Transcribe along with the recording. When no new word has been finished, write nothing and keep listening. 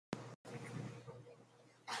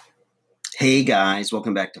Hey guys,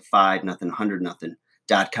 welcome back to 5 nothing 100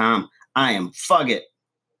 nothing.com. I am Fugget,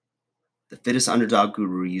 the fittest underdog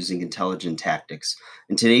guru using intelligent tactics.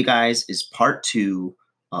 And today, guys, is part 2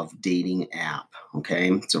 of dating app.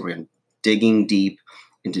 Okay, so we're digging deep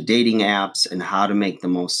into dating apps and how to make the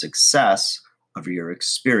most success of your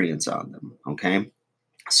experience on them. Okay,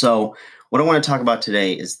 so what I want to talk about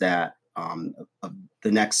today is that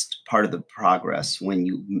the next part of the progress when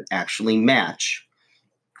you actually match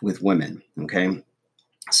with women. Okay,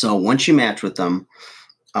 so once you match with them,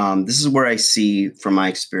 this is where I see, from my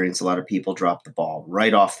experience, a lot of people drop the ball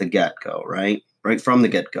right off the get go, right? Right from the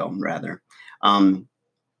get go, rather. Um,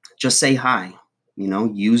 just say hi,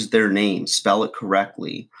 use their name, spell it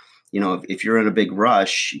correctly. If you're in a big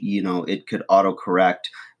rush, it could autocorrect,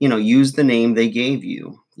 use the name they gave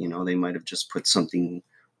you. They might have just put something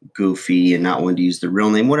goofy and not wanted to use the real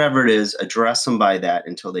name, whatever it is, address them by that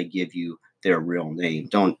until they give you their real name.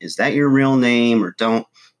 Is that your real name? Or don't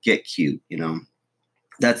get cute,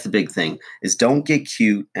 That's the big thing, is don't get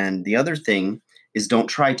cute. And the other thing is don't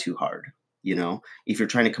try too hard. If you're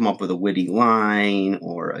trying to come up with a witty line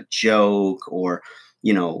or a joke, or,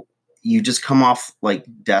 you just come off like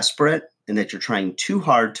desperate and that you're trying too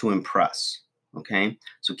hard to impress. Okay.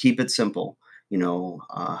 So keep it simple.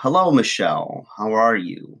 Hello, Michelle, how are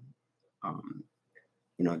you? Um,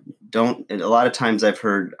 don't, a lot of times I've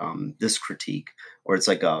heard this critique, or it's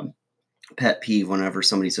like a pet peeve whenever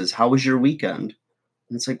somebody says, how was your weekend?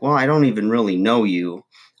 And it's like, well, I don't even really know you.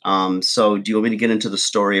 So do you want me to get into the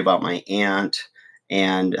story about my aunt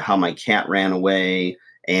and how my cat ran away?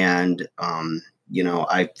 And,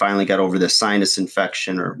 I finally got over this sinus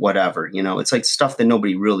infection or whatever. It's like stuff that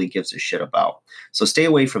nobody really gives a shit about. So stay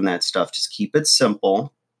away from that stuff. Just keep it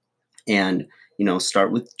simple and,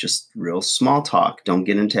 start with just real small talk. Don't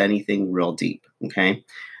get into anything real deep. Okay.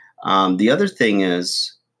 The other thing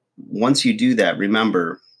is, once you do that,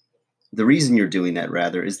 remember, the reason you're doing that,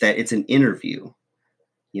 rather, is that it's an interview.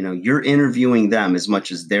 You're interviewing them as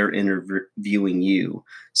much as they're interviewing you.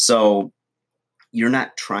 So you're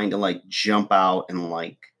not trying to like jump out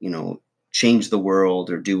and change the world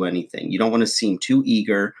or do anything. You don't want to seem too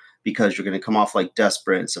eager, because you're going to come off like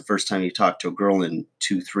desperate. It's the first time you talk to a girl in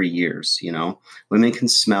 2-3 years. Women can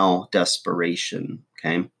smell desperation.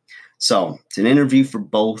 Okay. So it's an interview for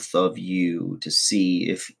both of you to see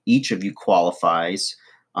if each of you qualifies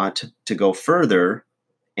to go further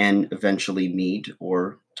and eventually meet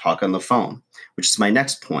or talk on the phone, which is my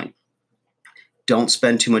next point. Don't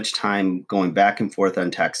spend too much time going back and forth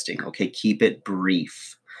on texting. Okay, keep it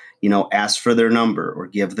brief. Ask for their number or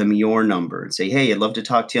give them your number and say, hey, I'd love to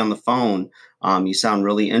talk to you on the phone. You sound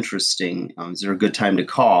really interesting. Is there a good time to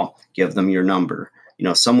call? Give them your number.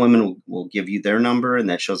 Some women will give you their number, and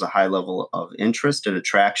that shows a high level of interest and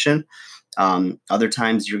attraction. Other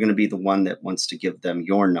times you're going to be the one that wants to give them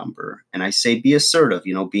your number. And I say, be assertive,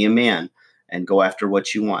 be a man and go after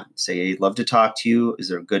what you want. Say, I'd love to talk to you. Is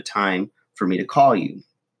there a good time for me to call you?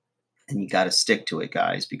 And you got to stick to it,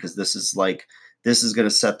 guys, because this is going to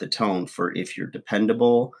set the tone for if you're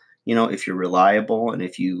dependable, if you're reliable. And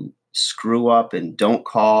if you screw up and don't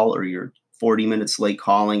call, or you're 40 minutes late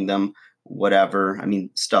calling them, whatever. I mean,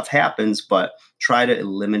 stuff happens, but try to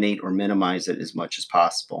eliminate or minimize it as much as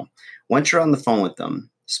possible. Once you're on the phone with them,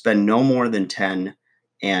 spend no more than 10.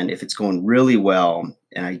 And if it's going really well,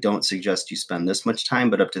 and I don't suggest you spend this much time,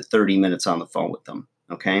 but up to 30 minutes on the phone with them.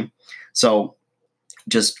 Okay. So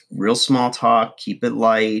just real small talk, keep it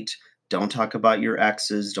light. Don't talk about your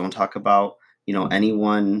exes. Don't talk about,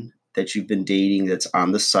 anyone that you've been dating that's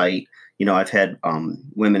on the site. I've had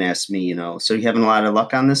women ask me, so you having a lot of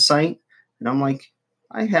luck on this site? And I'm like,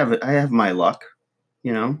 I have my luck,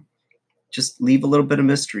 just leave a little bit of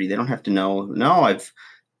mystery. They don't have to know. No, I've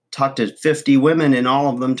talked to 50 women and all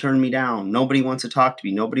of them turned me down. Nobody wants to talk to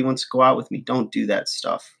me. Nobody wants to go out with me. Don't do that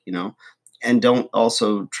stuff, and don't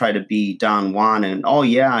also try to be Don Juan and, oh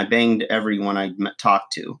yeah, I banged everyone I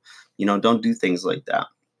talked to. Don't do things like that.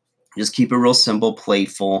 Just keep it real simple,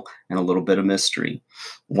 playful, and a little bit of mystery.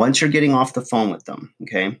 Once you're getting off the phone with them,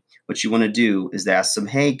 okay, what you want to do is ask them,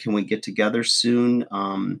 hey, can we get together soon,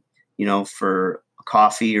 for a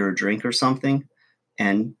coffee or a drink or something,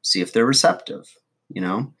 and see if they're receptive.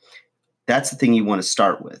 That's the thing you want to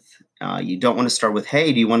start with. You don't want to start with,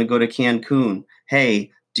 hey, do you want to go to Cancun?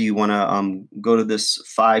 Hey, do you want to go to this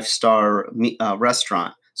 5-star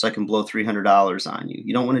restaurant so I can blow $300 on you?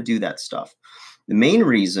 You don't want to do that stuff. The main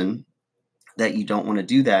reason that you don't want to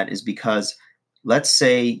do that is because, let's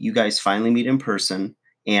say you guys finally meet in person,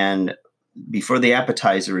 and before the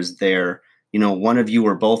appetizer is there, one of you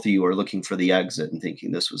or both of you are looking for the exit and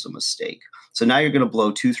thinking this was a mistake. So now you're going to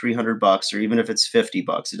blow $200-300, or even if it's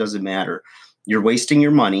 $50, it doesn't matter. You're wasting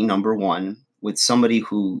your money, number one, with somebody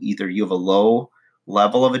who either you have a low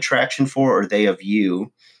level of attraction for or they of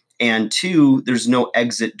you. And two, there's no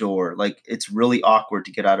exit door. Like, it's really awkward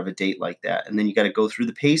to get out of a date like that. And then you got to go through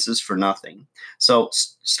the paces for nothing. So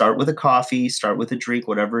start with a coffee, start with a drink,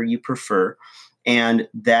 whatever you prefer. And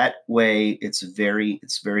that way it's very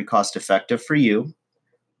cost effective for you.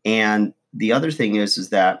 And the other thing is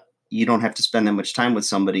that you don't have to spend that much time with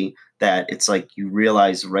somebody that it's like you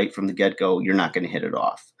realize right from the get-go you're not going to hit it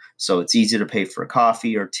off. So it's easy to pay for a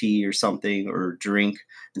coffee or tea or something or drink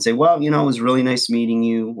and say, well, it was really nice meeting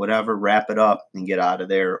you, whatever, wrap it up and get out of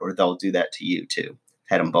there. Or they'll do that to you too.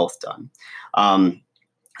 Had them both done.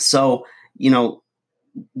 So,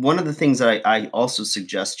 one of the things that I also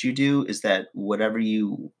suggest you do is that wherever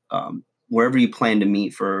you plan to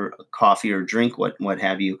meet for a coffee or drink, what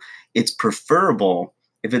have you, it's preferable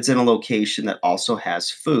if it's in a location that also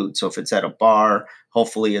has food. So if it's at a bar,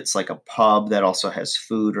 hopefully it's like a pub that also has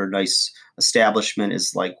food, or a nice establishment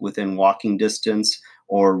is like within walking distance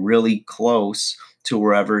or really close to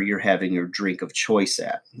wherever you're having your drink of choice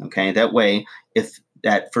at. Okay. That way, if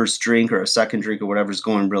that first drink or a second drink or whatever is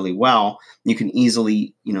going really well, you can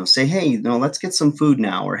easily, say, hey, let's get some food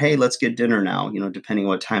now, or hey, let's get dinner now, depending on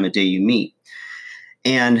what time of day you meet.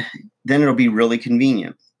 And then it'll be really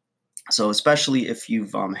convenient. So especially if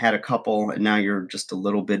you've had a couple and now you're just a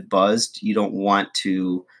little bit buzzed, you don't want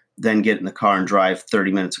to then get in the car and drive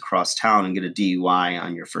 30 minutes across town and get a DUI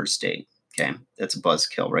on your first date. Okay, that's a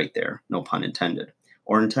buzzkill right there. No pun intended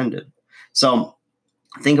or intended. So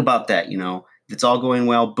think about that. If it's all going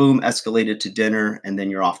well, boom, escalate it to dinner, and then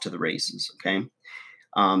you're off to the races. Okay.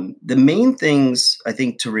 The main things I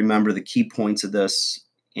think to remember, the key points of this,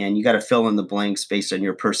 and you got to fill in the blanks based on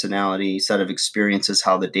your personality, set of experiences,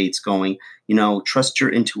 how the date's going. Trust your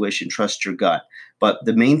intuition, trust your gut. But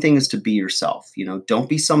the main thing is to be yourself. Don't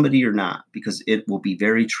be somebody you're not, because it will be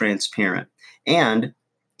very transparent. And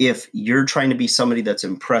if you're trying to be somebody that's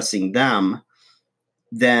impressing them,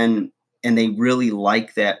 then, and they really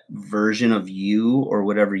like that version of you or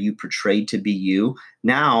whatever you portrayed to be you,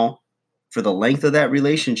 now for the length of that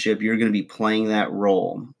relationship, you're going to be playing that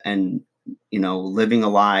role. And living a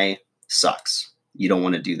lie sucks. You don't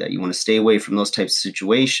want to do that. You want to stay away from those types of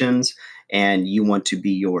situations, and you want to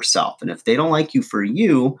be yourself. And if they don't like you for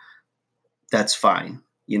you, that's fine.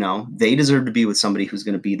 They deserve to be with somebody who's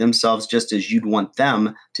going to be themselves, just as you'd want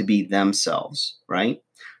them to be themselves, right?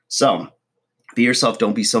 So be yourself.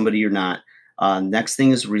 Don't be somebody you're not. Next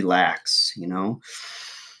thing is relax,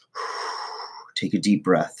 Take a deep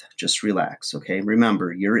breath. Just relax, okay?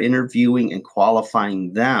 Remember, you're interviewing and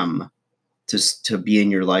qualifying them to be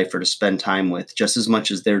in your life or to spend time with just as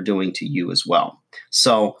much as they're doing to you as well.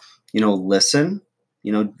 So, listen,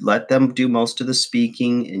 let them do most of the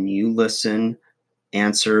speaking and you listen,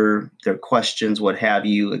 answer their questions, what have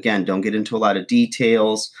you. Again, don't get into a lot of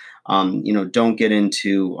details. Don't get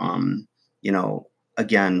into,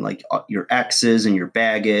 again, like your exes and your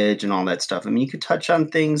baggage and all that stuff. I mean, you could touch on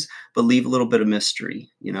things, but leave a little bit of mystery,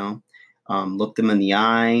 look them in the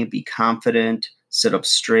eye, be confident, sit up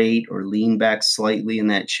straight or lean back slightly in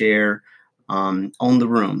that chair, own the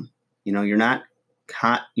room. You're not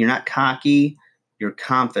cocky, you're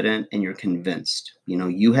confident, and you're convinced.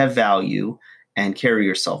 You have value, and carry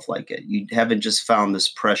yourself like it. You haven't just found this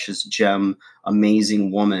precious gem,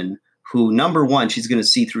 amazing woman who, number one, she's going to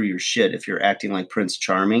see through your shit if you're acting like Prince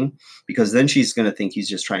Charming, because then she's going to think he's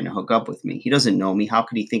just trying to hook up with me. He doesn't know me. How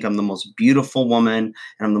could he think I'm the most beautiful woman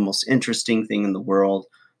and I'm the most interesting thing in the world?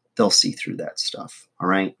 They'll see through that stuff. All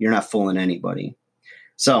right. You're not fooling anybody.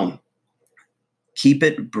 So keep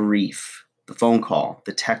it brief. The phone call,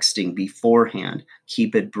 the texting beforehand,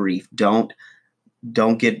 keep it brief. Don't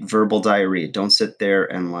get verbal diarrhea. Don't sit there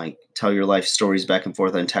and like tell your life stories back and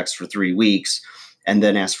forth on text for 3 weeks and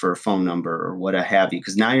then ask for a phone number or what have you,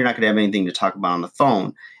 because now you're not going to have anything to talk about on the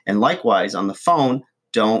phone. And likewise, on the phone,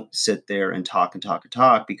 don't sit there and talk,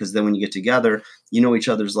 because then when you get together, you know each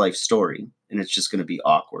other's life story, and it's just going to be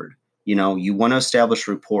awkward. You want to establish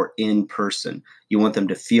rapport in person. You want them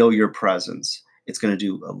to feel your presence. It's going to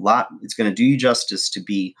do a lot. It's going to do you justice to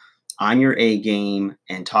be on your A game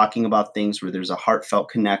and talking about things where there's a heartfelt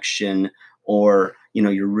connection, or,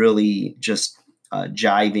 you're really just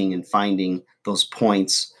jiving and finding those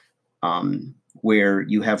points where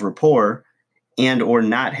you have rapport and or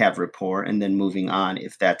not have rapport, and then moving on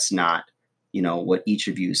if that's not, what each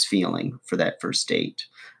of you is feeling for that first date.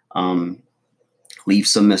 Leave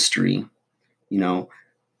some mystery,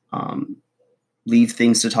 leave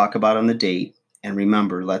things to talk about on the date. And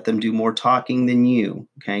remember, let them do more talking than you,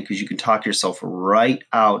 okay? Because you can talk yourself right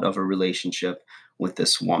out of a relationship with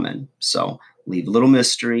this woman. So leave a little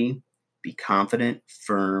mystery, be confident,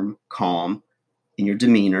 firm, calm in your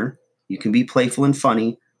demeanor. You can be playful and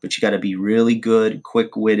funny, but you got to be really good,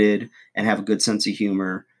 quick-witted, and have a good sense of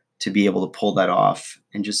humor to be able to pull that off.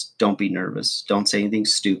 And just don't be nervous. Don't say anything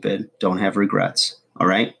stupid. Don't have regrets. All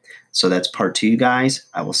right? So that's part 2, guys.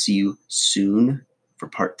 I will see you soon for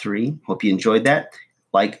part 3. Hope you enjoyed that.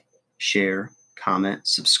 Like, share, comment,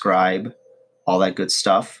 subscribe, all that good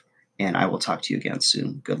stuff. And I will talk to you again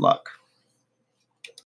soon. Good luck.